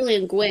Azriel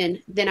and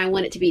Gwen, then I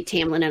want it to be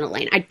Tamlin and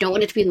Elaine. I don't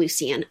want it to be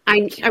Lucienne.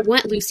 I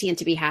want Lucienne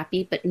to be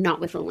happy, but not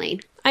with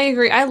Elaine. I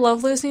agree. I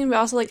love Lucienne, but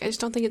also like I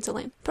just don't think it's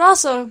Elaine. But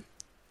also,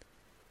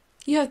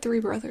 you have 3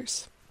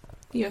 brothers.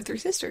 You have 3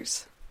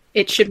 sisters.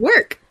 It should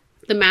work.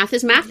 The math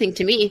is mathing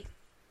to me.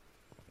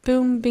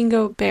 Boom,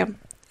 bingo, bam.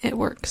 It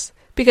works.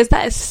 Because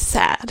that is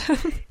sad.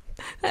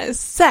 That is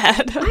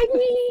sad. I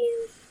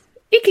mean,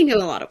 it can go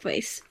a lot of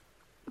ways.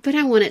 But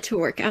I want it to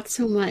work out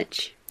so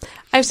much.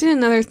 I've seen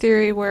another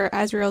theory where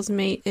Azrael's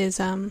mate is,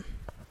 and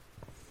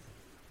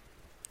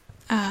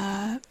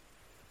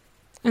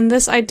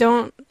this I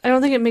don't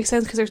think it makes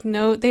sense because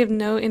they have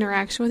no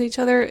interaction with each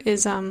other,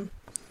 is,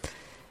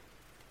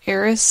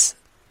 Eris,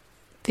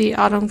 the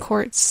Autumn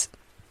Court's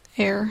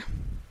heir.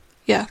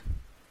 Yeah.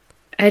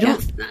 I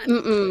don't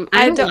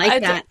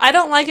like that. I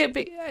don't like it,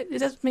 but it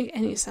doesn't make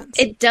any sense.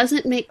 It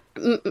doesn't make...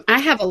 I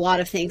have a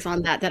lot of things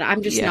on that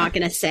I'm just not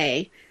going to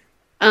say.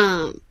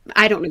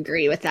 I don't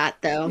agree with that,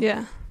 though.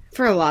 Yeah.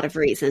 For a lot of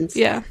reasons.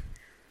 Yeah.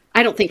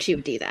 I don't think she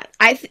would do that.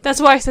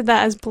 That's why I said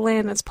that as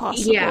bland as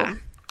possible. Yeah.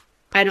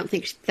 I don't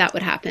think that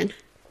would happen.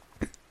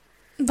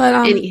 But,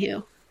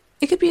 anywho.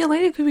 It could be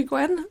Elaine, it could be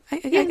Gwen.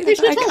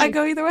 I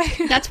go either way.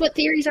 That's what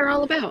theories are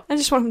all about. I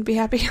just want them to be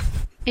happy.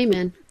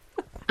 Amen.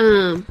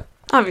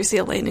 Obviously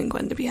Elaine and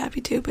Gwen to be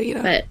happy too, but you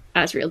know. But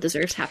Azriel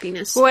deserves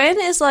happiness. Gwen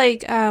is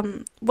like,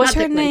 what's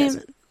her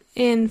name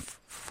in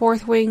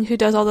Fourth Wing who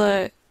does all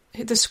the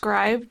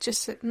scribe?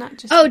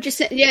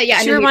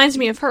 Yeah. She reminds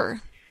me of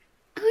her.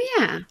 Oh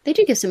yeah, they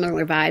do give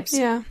similar vibes.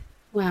 Yeah.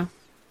 Wow.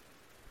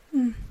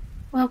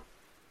 Well,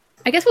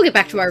 I guess we'll get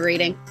back to our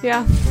reading.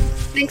 Yeah.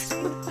 Thanks.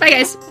 Bye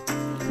guys.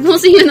 We'll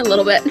see you in a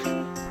little bit.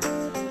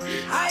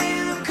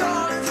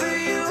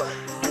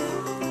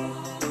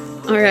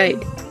 All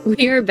right.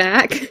 We are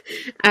back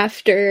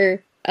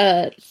after,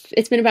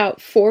 it's been about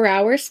 4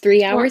 hours,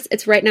 3 hours.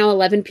 It's right now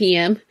 11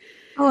 p.m.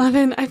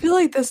 11. I feel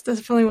like this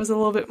feeling was a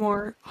little bit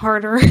more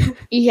harder.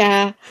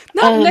 Yeah.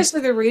 Not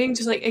necessarily the reading,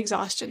 just like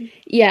exhaustion.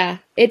 Yeah.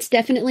 It's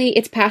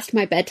past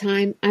my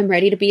bedtime. I'm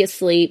ready to be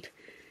asleep.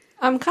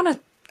 I'm kind of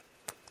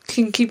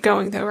can keep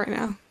going though right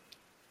now.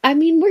 I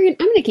mean, I'm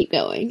going to keep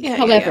going. Yeah,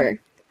 However,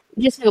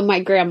 just know my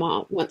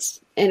grandma wants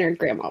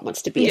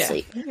to be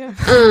asleep.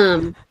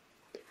 Yeah.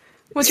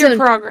 What's your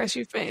progress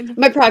you've made?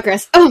 My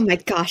progress. Oh my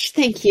gosh,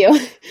 thank you.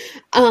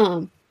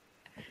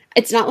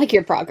 It's not like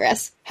your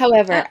progress.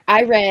 However,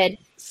 I read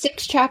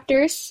 6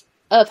 chapters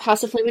of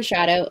House of Flame and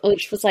Shadow,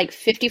 which was like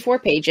 54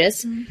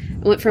 pages.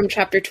 I went from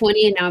chapter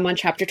 20 and now I'm on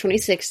chapter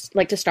 26,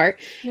 like to start.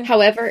 Yeah.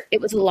 However, it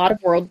was a lot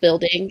of world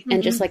building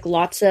and just like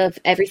lots of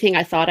everything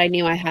I thought I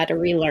knew I had to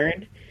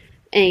relearn.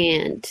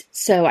 And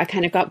so I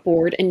kind of got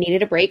bored and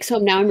needed a break. So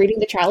now I'm reading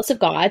The Chalice of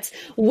Gods,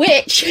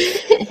 which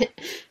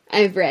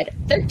I've read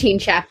 13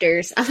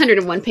 chapters,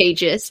 101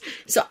 pages.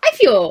 So I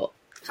feel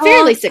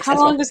fairly successful.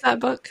 How long is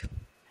that book?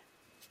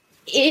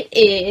 It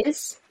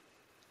is,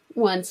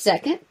 1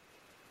 second,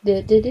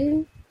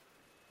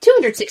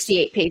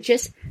 268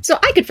 pages. So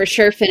I could for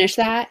sure finish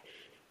that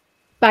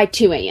by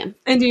 2 a.m.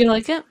 And do you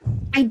like it?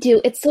 I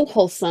do. It's so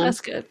wholesome.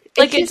 That's good.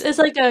 Like it's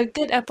like a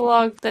good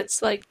epilogue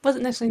that's like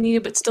wasn't necessarily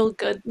needed but still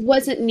good.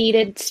 Wasn't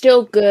needed,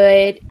 still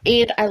good,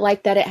 and I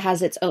like that it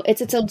has its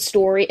own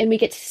story, and we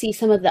get to see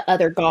some of the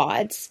other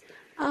gods.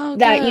 Oh,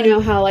 that good. you know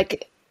how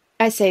like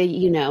I say,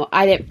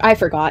 I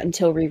forgot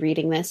until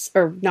reading this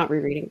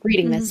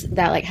this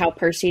that like how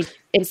Percy,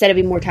 instead of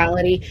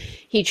immortality,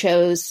 he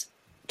chose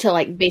to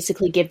like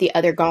basically give the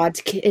other gods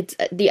kids,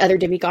 the other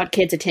demigod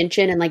kids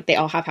attention, and like they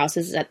all have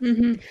houses at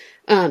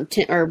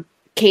or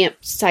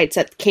campsites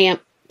at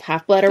Camp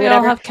Half-Blood or whatever.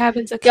 All have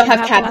cabins at Camp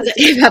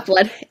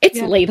Half-Blood.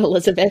 It's late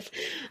Elizabeth.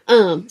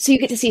 So you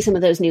get to see some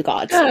of those new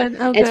gods. Good.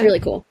 Oh, it's really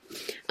cool.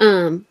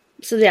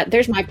 So yeah,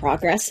 there's my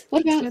progress.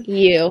 What about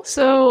you?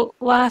 So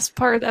last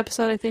part of the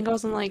episode, I think I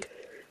was in like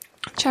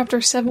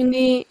chapter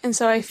 70, and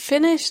so I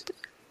finished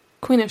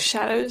Queen of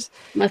Shadows.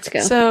 Let's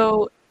go.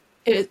 So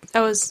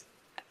there's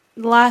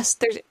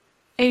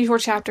 84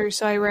 chapters,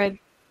 so I read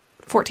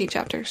 14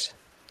 chapters.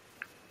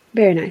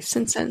 Very nice.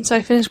 Since then. So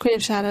I finished Queen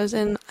of Shadows,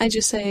 and I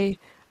just say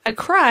I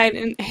cried,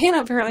 and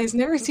Hannah apparently has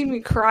never seen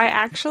me cry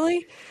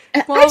actually.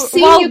 I've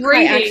seen you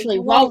cry actually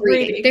while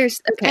reading.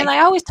 Okay. And I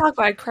always talk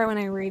about I cry when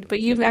I read, but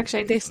you've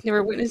actually, I just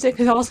never witnessed it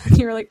because all of a sudden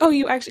you were like, oh,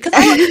 you actually,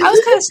 because I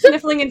was kind of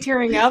sniffling and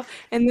tearing up,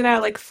 and then I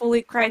like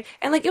fully cried,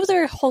 and like it was a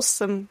very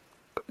wholesome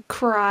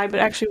cry, but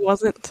it actually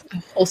wasn't.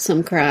 A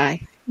wholesome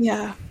cry.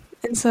 Yeah,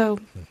 and so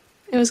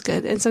it was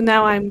good, and so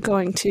now I'm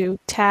going to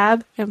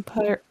tab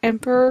Empire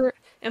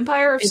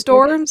of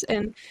Storms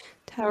and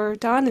Tower of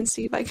Dawn and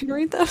see if I can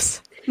read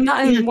those.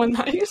 Not in one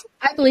night.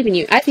 I believe in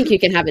you. I think you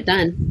can have it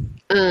done.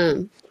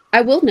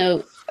 I will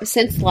note,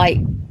 since like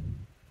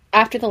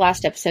after the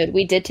last episode,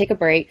 we did take a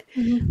break.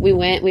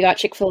 Mm-hmm. We got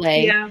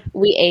Chick-fil-A. Yeah.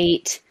 We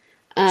ate.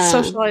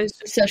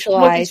 Socialized.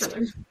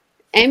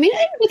 I mean,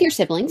 with your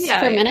siblings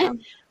for a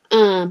minute.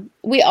 Yeah.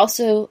 We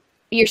also,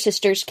 your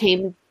sisters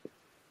came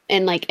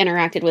and like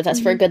interacted with us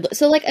for a good,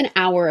 so like an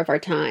hour of our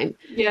time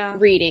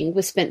reading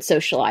was spent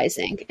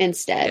socializing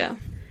instead. Yeah.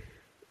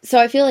 So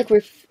I feel like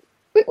we're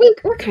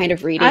kind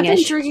of reading. I've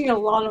been drinking a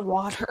lot of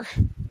water.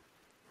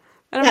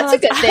 That's a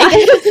good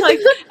thing. Like,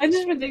 I've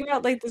just been thinking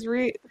about like this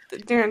I've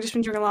just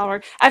been drinking a lot of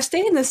water. I've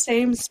stayed in the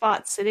same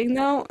spot sitting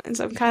though, and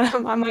so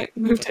I might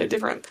move to a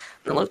different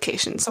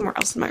location somewhere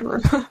else in my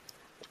room.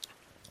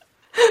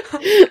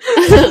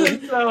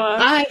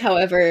 I,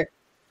 however,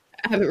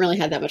 haven't really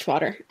had that much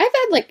water. I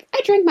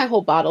drank my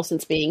whole bottle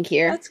since being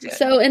here. That's good.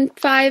 So in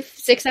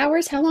 5-6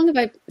 hours, how long have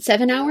I?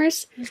 7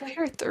 hours? I've been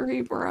here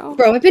 3, bro.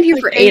 Bro, I've been here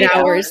for 8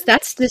 hours.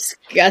 That's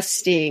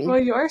disgusting. Well,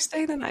 you are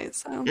staying the night,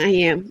 so. I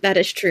am. That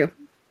is true.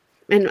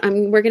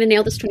 And we're going to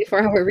nail this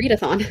 24-hour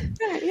read-a-thon.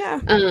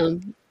 Yeah.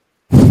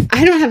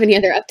 I don't have any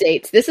other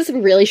updates. This is a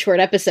really short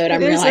episode,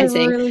 I'm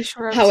realizing. A really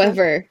short episode.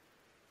 However,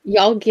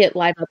 y'all get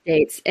live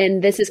updates,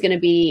 and this is going to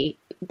be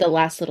the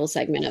last little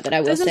segment of it,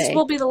 I will say. This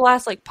will be the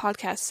last, like,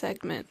 podcast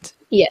segment.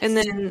 Yes. And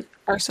then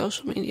our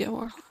social media.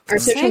 Our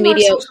social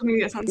media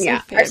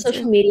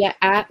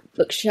at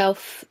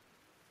Bookshelf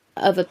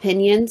of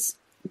Opinions.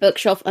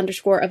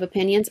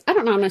 Bookshelf_of_opinions. I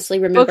don't honestly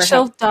remember.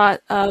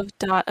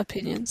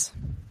 Bookshelf.of.opinions.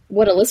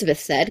 What Elizabeth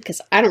said,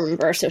 because I don't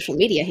remember our social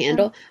media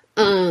handle.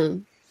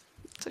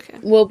 It's okay.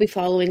 We'll be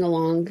following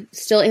along,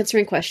 still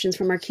answering questions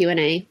from our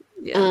Q&A,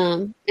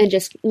 and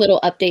just little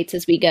updates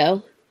as we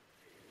go,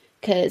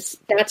 because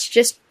that's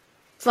just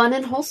fun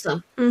and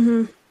wholesome.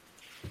 Mm-hmm.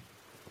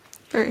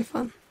 Very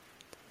fun.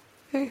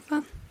 Very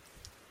fun.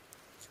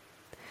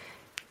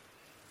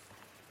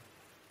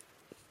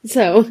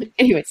 So,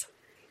 anyways.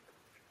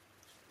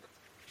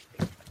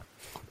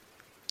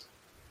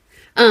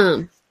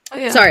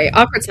 Sorry,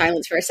 awkward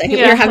silence for a second.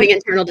 We were having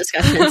internal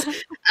discussions.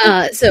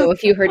 So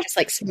if you heard just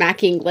like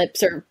smacking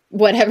lips or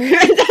whatever,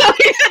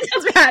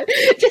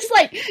 just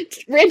like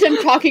random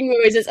talking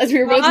noises as we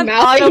were both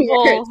mouthing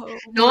words.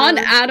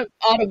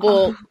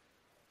 Non-audible.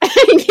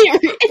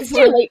 It's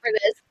too late for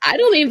this. I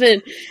don't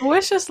even.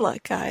 Wish us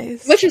luck,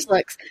 guys. Wish us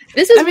luck.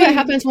 This is what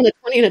happens when a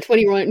 20 and a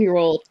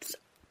 21-year-old's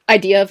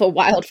idea of a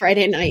wild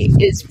Friday night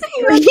is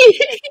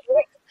free.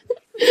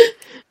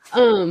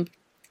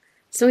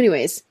 So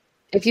anyways.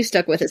 If you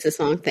stuck with us this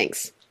long,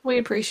 thanks. We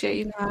appreciate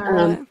you. No matter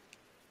what.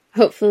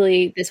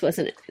 Hopefully, this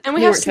wasn't. And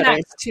we have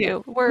snacks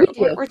too. We're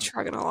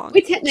trugging along.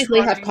 We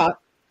technically have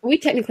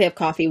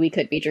coffee. We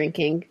could be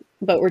drinking,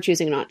 but we're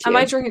choosing not to. I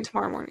might drink it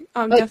tomorrow morning.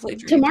 Definitely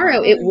drinking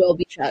tomorrow. It will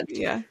be chugged.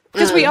 Yeah,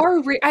 because we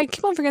are. I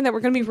keep on forgetting that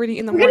we're going to be reading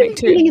in the morning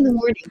too. Reading in the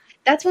morning.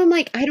 That's why I'm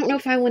like, I don't know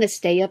if I want to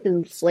stay up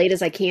as late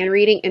as I can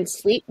reading and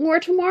sleep more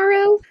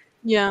tomorrow.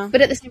 Yeah. But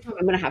at the same time,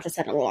 I'm going to have to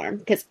set an alarm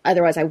because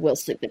otherwise I will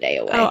sleep the day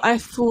away. Oh, I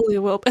fully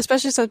will.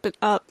 Especially since I've been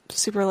up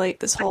super late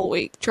this whole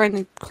week trying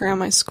to cram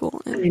my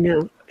school in. I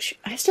know.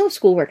 I still have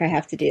schoolwork I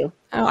have to do.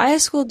 Oh, I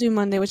have school due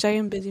Monday, which I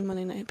am busy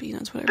Monday night, but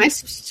that's whatever. I have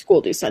school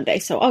due Sunday,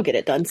 so I'll get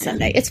it done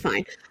Sunday. Yeah. It's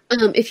fine.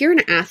 If you're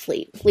an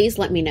athlete, please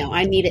let me know.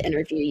 I need to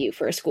interview you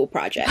for a school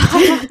project.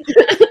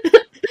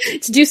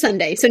 It's due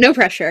Sunday, so no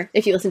pressure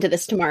if you listen to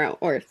this tomorrow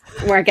or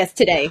I guess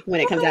today when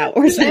it comes out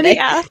or Sunday. Any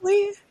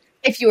athlete?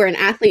 If you are an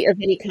athlete of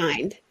any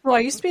kind. Well, I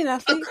used to be an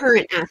athlete. A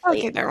current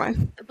athlete. Okay, never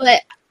mind.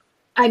 But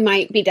I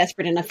might be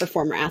desperate enough for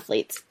former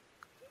athletes.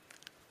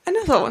 I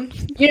know that one.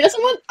 You know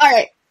someone? All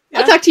right. Yeah.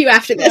 I'll talk to you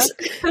after this.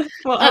 Yeah.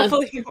 Well,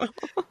 hopefully you will.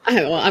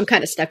 I'm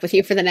kind of stuck with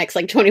you for the next,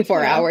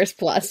 24 hours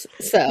plus.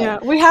 So yeah,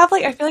 we have,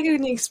 I feel like I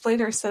need to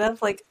explain our setup.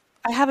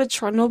 I have a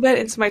trundle bed,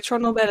 and so my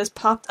trundle bed is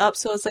popped up,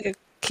 so it's like a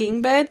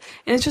king bed,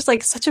 and it's just,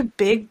 such a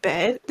big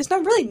bed. It's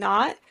not really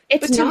not.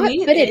 It's not,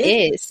 but it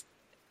is.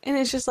 And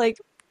it's just,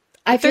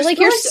 I feel like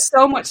you're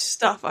so much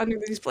stuff under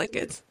these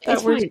blankets.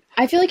 It's fine.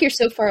 I feel like you're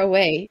so far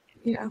away.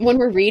 Yeah. When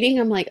we're reading,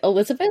 I'm like,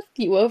 Elizabeth,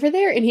 you over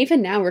there? And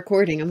even now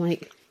recording, I'm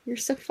like, you're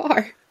so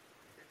far.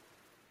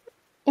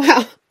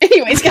 Wow.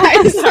 Anyways,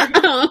 guys,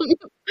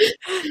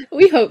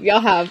 we hope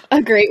y'all have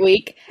a great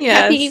week.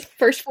 Yes. Happy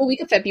first full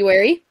week of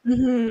February.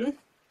 Mm-hmm.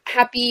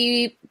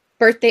 Happy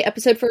birthday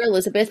episode for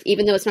Elizabeth,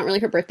 even though it's not really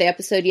her birthday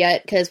episode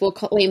yet, because we'll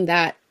claim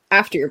that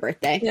after your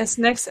birthday. Yes,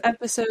 next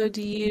episode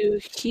you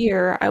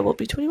hear, I will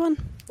be 21.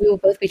 We will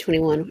both be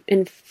 21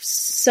 and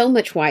so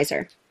much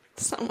wiser.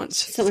 So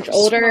much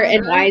older smarter.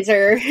 And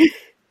wiser.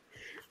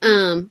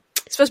 It's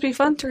supposed to be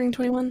fun turning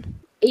 21.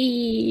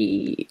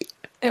 It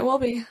It will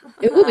be.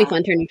 will be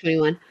fun turning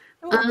 21.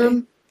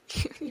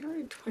 You're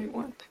already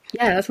 21.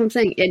 Yeah, that's what I'm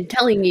saying. And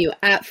telling you,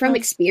 from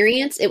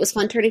experience, it was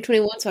fun turning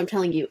 21, so I'm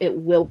telling you, it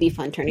will be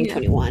fun turning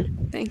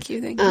 21. Thank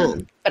you.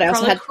 But I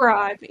also had...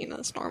 cry, but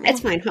that's normal.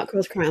 It's fine. Hot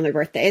girls cry on their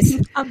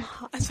birthdays. I'm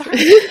hot.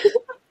 Sorry.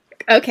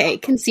 Okay,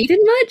 conceited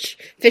much?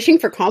 Fishing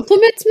for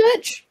compliments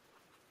much?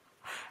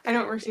 I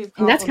don't receive compliments.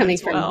 And that's coming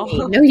from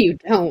me. No, you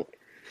don't.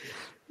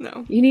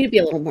 No. You need to be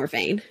a little more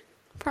vain.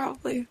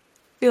 Probably.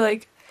 Be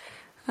like,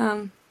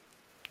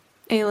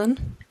 Aylin.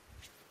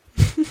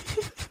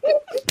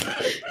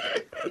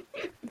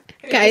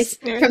 Guys,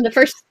 from the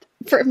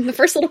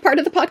first little part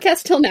of the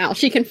podcast till now,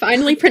 she can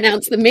finally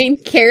pronounce the main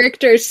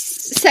character's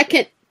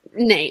second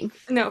name.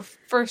 No,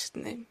 first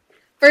name.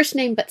 First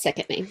name, but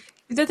second name.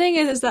 The thing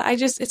is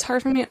that it's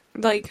hard for me,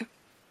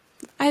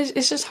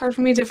 it's just hard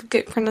for me to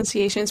get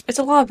pronunciations. It's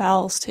a lot of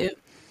vowels, too.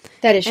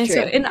 That is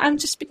true. And I'm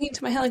just speaking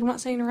to my head, I'm not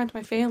saying it around to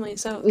my family,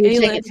 so... Well,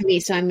 you're saying it to me,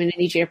 so I'm going to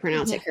need you to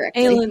pronounce it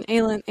correctly.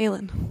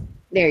 Aylin.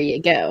 There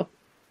you go.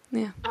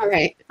 Yeah. All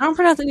right. I don't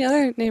pronounce any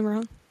other name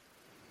wrong.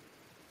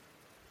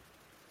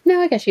 No,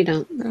 I guess you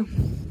don't. No.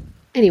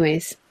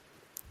 Anyways.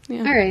 Yeah.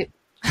 All right.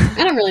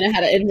 I don't really know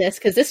how to end this,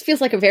 because this feels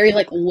like a very,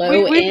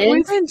 low end.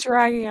 We've been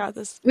dragging out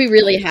this. We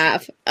really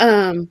have.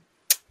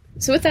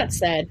 So with that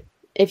said,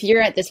 if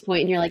you're at this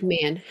point and you're like,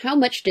 man, how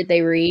much did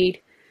they read?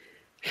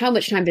 How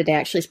much time did they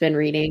actually spend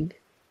reading?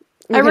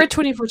 I read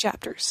 24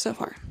 chapters so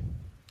far.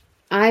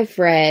 I've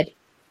read...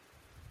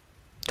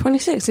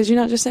 26. Did you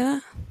not just say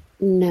that?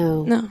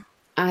 No.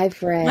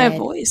 I've read... My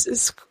voice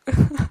is...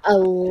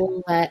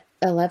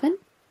 11?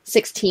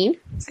 16?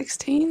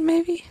 16,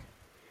 maybe?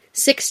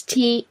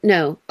 16...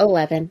 No,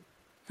 11.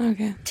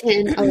 Okay.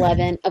 10,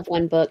 11 of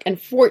one book, and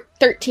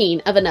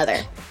 13 of another.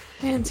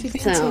 Fancy.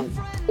 So,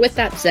 with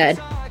that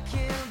said,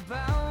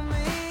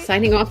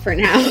 signing off for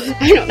now.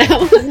 I don't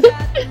know.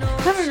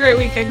 Have a great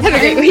weekend. Have a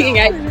great weekend,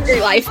 guys.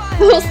 Great life.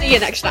 We'll see you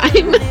next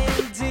time.